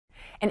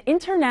An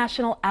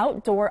international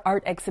outdoor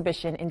art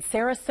exhibition in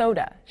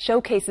Sarasota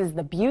showcases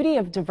the beauty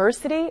of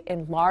diversity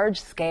in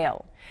large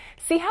scale.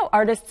 See how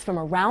artists from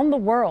around the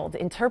world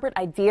interpret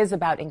ideas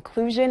about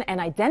inclusion and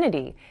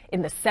identity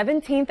in the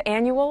 17th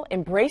annual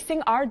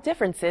Embracing Our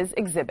Differences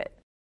exhibit.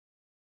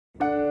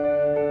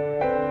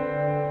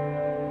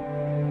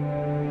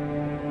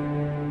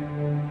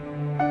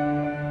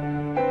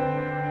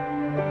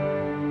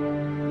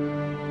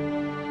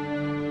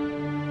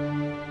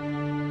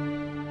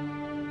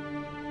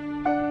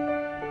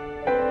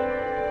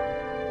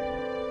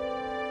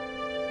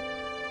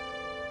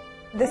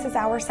 This is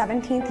our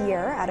 17th year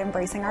at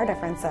Embracing Our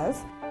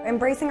Differences.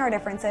 Embracing Our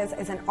Differences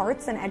is an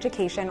arts and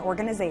education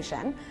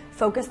organization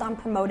focused on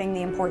promoting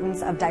the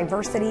importance of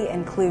diversity,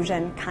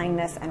 inclusion,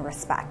 kindness, and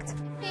respect.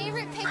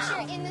 Favorite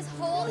picture in this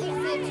whole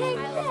exhibit?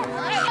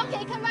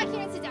 Okay, come back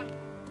here and sit down.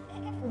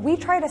 We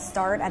try to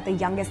start at the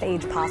youngest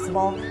age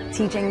possible,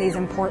 teaching these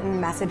important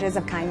messages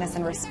of kindness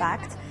and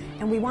respect.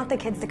 And we want the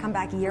kids to come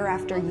back year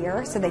after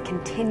year so they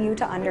continue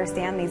to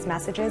understand these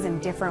messages in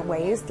different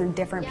ways through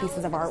different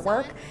pieces of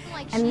artwork.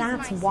 And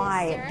that's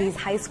why these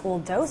high school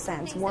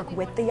docents work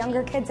with the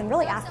younger kids and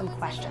really ask them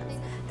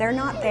questions. They're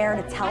not there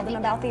to tell them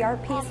about the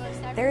art piece.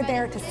 They're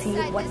there to see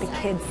what the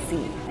kids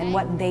see and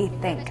what they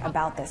think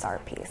about this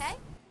art piece.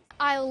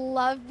 I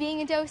love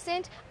being a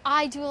docent.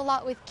 I do a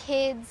lot with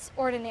kids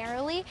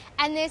ordinarily,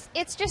 and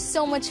it's just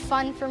so much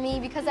fun for me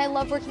because I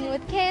love working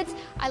with kids,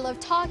 I love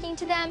talking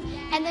to them,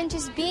 and then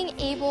just being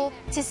able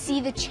to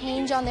see the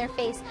change on their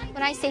face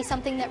when I say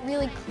something that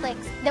really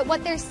clicks, that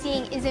what they're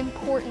seeing is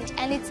important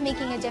and it's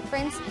making a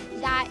difference.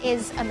 That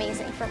is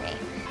amazing for me.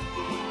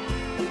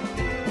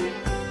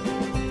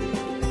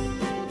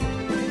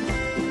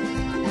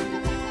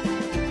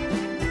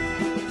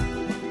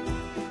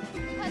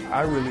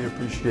 I really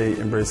appreciate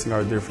Embracing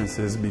Our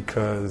Differences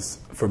because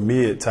for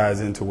me it ties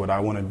into what I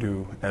want to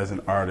do as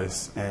an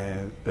artist,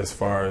 and as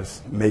far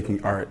as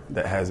making art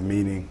that has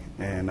meaning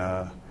and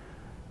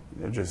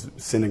just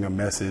sending a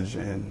message,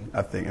 and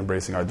I think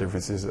Embracing Our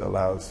Differences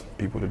allows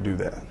people to do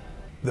that.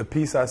 The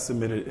piece I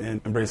submitted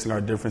in Embracing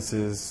Our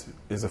Differences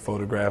is a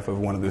photograph of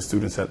one of the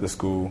students at the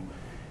school.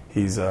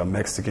 He's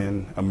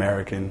Mexican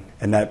American,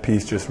 and that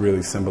piece just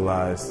really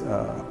symbolized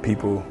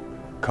people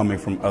coming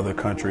from other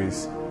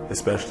countries,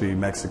 especially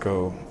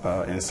Mexico,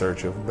 in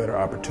search of better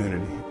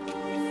opportunity.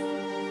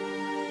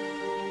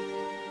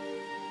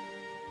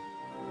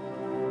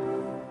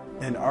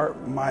 In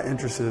art, my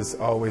interest has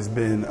always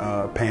been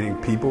painting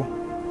people,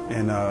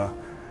 and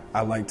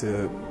I like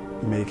to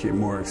make it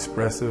more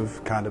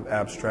expressive, kind of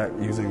abstract,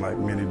 using like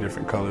many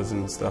different colors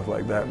and stuff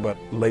like that. But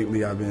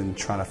lately I've been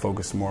trying to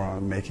focus more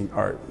on making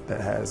art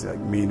that has like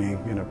meaning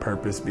and a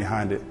purpose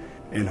behind it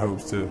in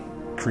hopes to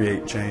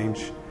create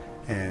change.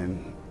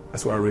 And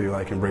that's why I really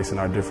like Embracing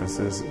Our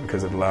Differences,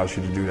 because it allows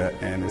you to do that,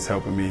 and it's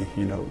helping me,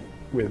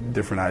 with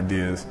different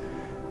ideas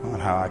on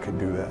how I could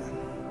do that.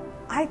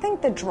 I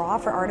think the draw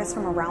for artists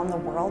from around the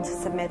world to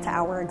submit to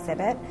our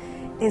exhibit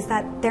is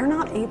that they're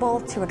not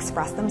able to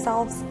express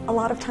themselves a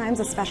lot of times,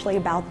 especially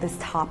about this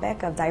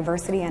topic of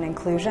diversity and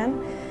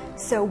inclusion.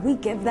 So we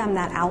give them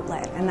that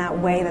outlet and that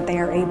way that they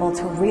are able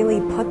to really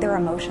put their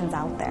emotions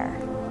out there.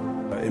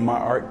 In my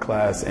art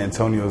class,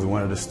 Antonio is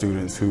one of the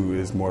students who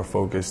is more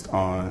focused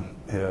on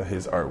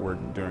his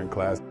artwork during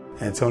class.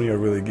 Antonio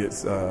really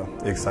gets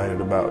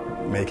excited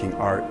about making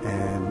art,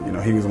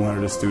 and he was one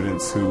of the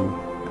students who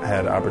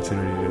had the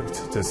opportunity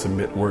to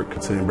submit work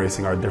to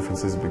Embracing Our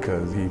Differences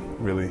because he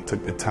really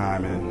took the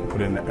time and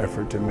put in the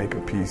effort to make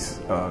a piece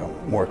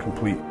more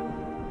complete.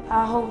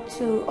 I hope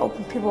to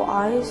open people's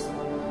eyes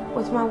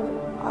with my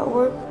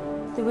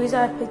artwork. The reason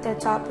I picked that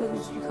topic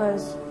is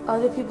because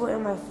other people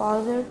and my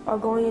father are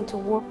going into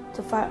war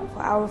to fight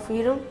for our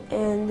freedom,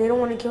 and they don't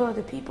want to kill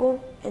other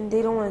people, and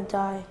they don't want to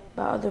die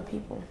by other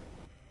people.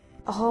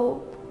 I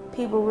hope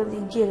people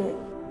really get it.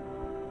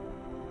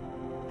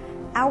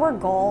 Our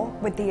goal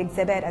with the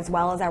exhibit, as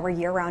well as our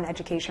year-round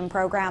education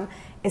program,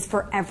 is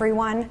for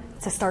everyone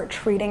to start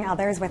treating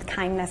others with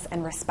kindness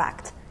and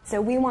respect. So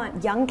we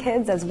want young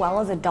kids as well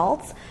as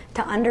adults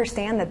to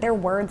understand that their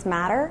words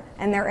matter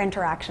and their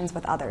interactions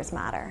with others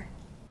matter.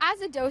 As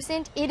a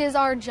docent, it is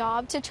our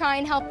job to try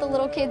and help the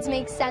little kids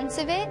make sense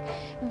of it.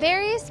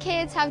 Various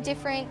kids have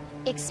different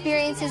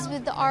experiences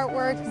with the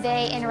artwork.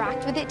 They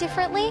interact with it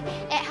differently.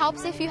 It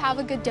helps if you have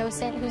a good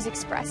docent who's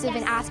expressive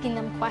and asking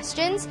them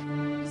questions.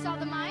 You saw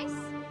the mice?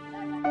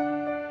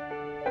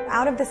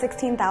 Out of the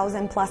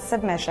 16,000 plus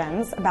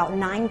submissions, about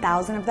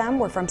 9,000 of them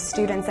were from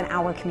students in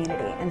our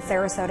community in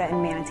Sarasota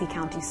and Manatee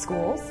County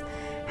schools.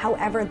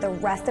 However, the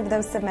rest of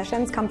those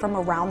submissions come from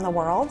around the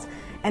world.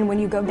 And when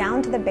you go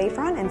down to the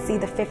Bayfront and see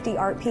the 50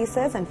 art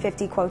pieces and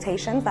 50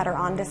 quotations that are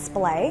on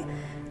display,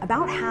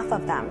 about half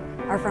of them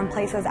are from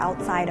places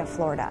outside of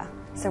Florida.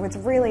 So it's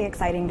really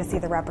exciting to see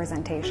the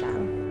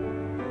representation.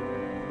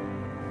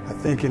 I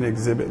think an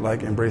exhibit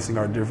like Embracing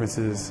Our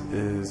Differences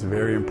is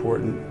very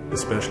important,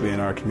 especially in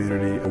our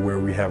community where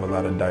we have a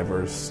lot of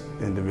diverse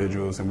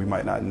individuals and we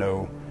might not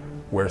know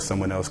where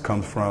someone else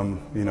comes from,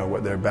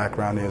 what their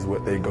background is,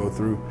 what they go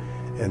through.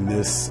 And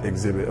this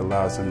exhibit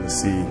allows them to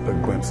see a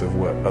glimpse of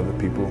what other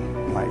people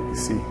might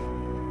see.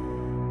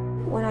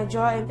 When I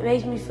draw, it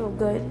makes me feel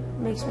good, it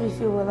makes me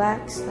feel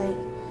relaxed, like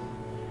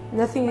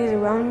nothing is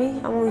around me,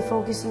 I'm only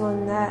focusing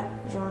on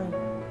that drawing.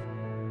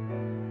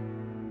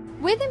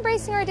 With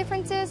embracing our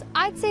differences,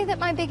 I'd say that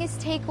my biggest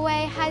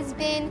takeaway has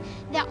been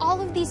that all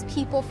of these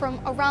people from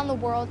around the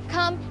world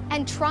come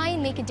and try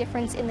and make a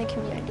difference in the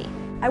community.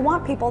 I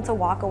want people to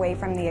walk away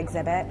from the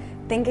exhibit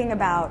thinking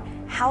about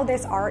how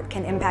this art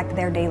can impact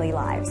their daily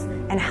lives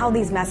and how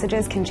these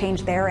messages can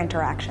change their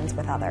interactions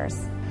with others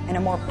in a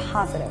more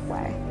positive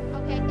way.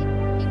 Okay,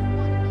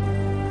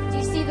 do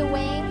you see the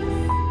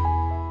wings?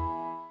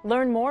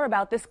 Learn more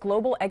about this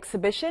global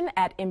exhibition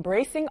at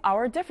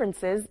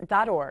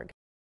embracingourdifferences.org.